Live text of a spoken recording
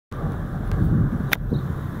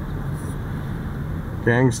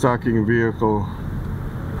Gang stalking vehicle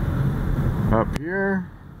up here.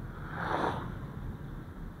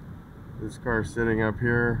 This car sitting up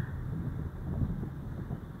here.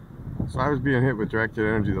 So I was being hit with directed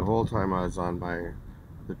energy the whole time I was on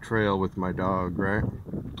the trail with my dog, right?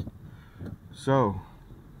 So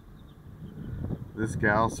this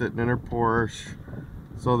gal sitting in her Porsche.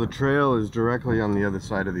 So the trail is directly on the other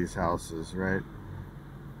side of these houses, right?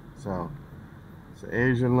 So it's an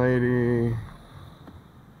Asian lady.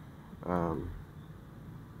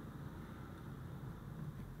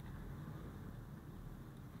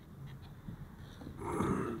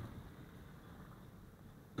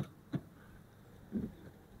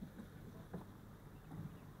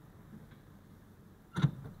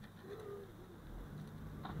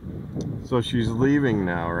 So she's leaving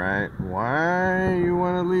now, right? Why you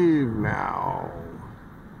want to leave now?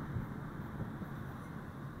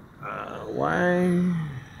 Why?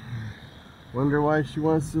 Wonder why she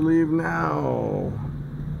wants to leave now.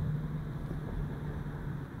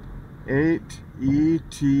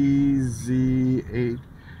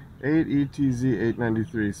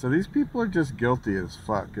 8ETZ893. So these people are just guilty as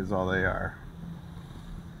fuck, is all they are.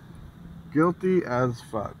 Guilty as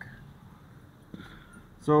fuck.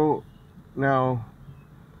 So now,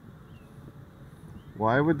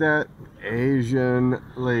 why would that Asian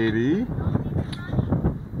lady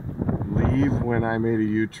leave when I made a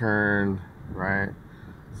U-turn, right?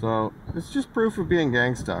 So it's just proof of being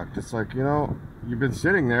gang stalked. It's like, you know, you've been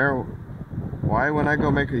sitting there. Why, when I go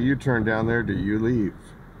make a U-turn down there, do you leave,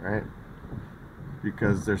 right?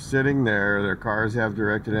 Because they're sitting there. Their cars have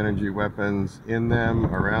directed energy weapons in them,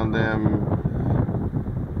 around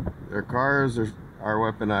them. Their cars are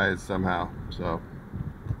weaponized somehow. So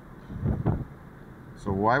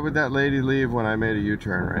why would that lady leave when I made a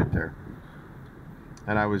U-turn right there?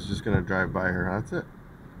 And I was just gonna drive by her. That's it.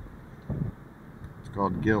 It's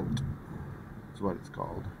called guilt. That's what it's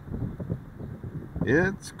called.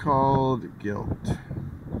 It's called guilt.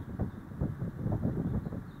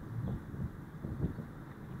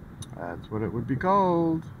 That's what it would be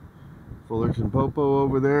called. Fullerton Popo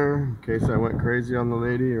over there, in case I went crazy on the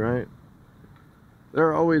lady, right?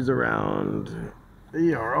 They're always around.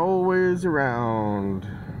 They are always around.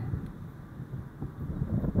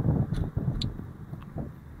 In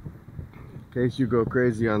case you go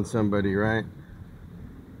crazy on somebody, right?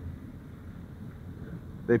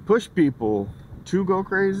 They push people to go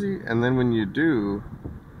crazy, and then when you do,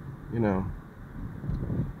 you know,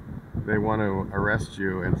 they want to arrest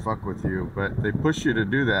you and fuck with you, but they push you to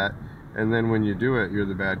do that, and then when you do it, you're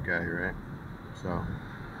the bad guy, right? So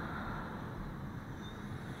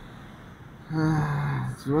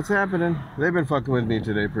what's happening. They've been fucking with me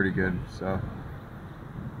today pretty good, so.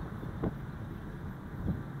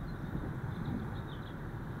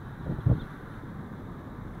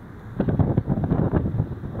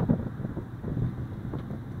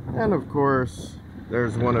 And of course,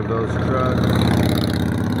 there's one of those trucks,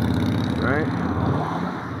 right?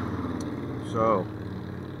 So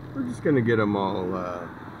we're just gonna get them all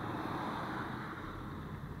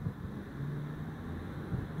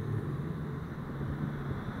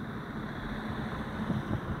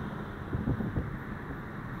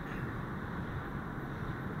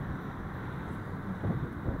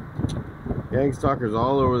gang stalkers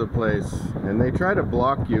all over the place, and they try to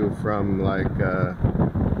block you from, like,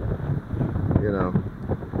 you know,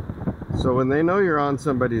 so when they know you're on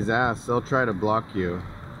somebody's ass, they'll try to block you.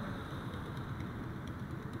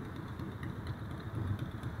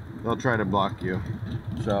 They'll try to block you.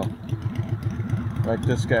 So like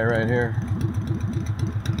this guy right here.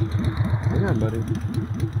 Hang on, buddy.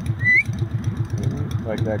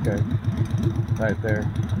 Like that guy right there.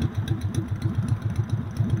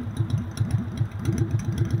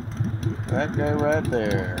 That guy right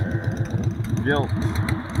there. Guilt.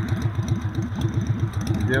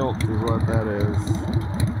 Guilt is what that is.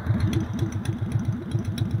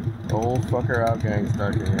 Old fucker out gang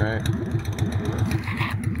stalking, right?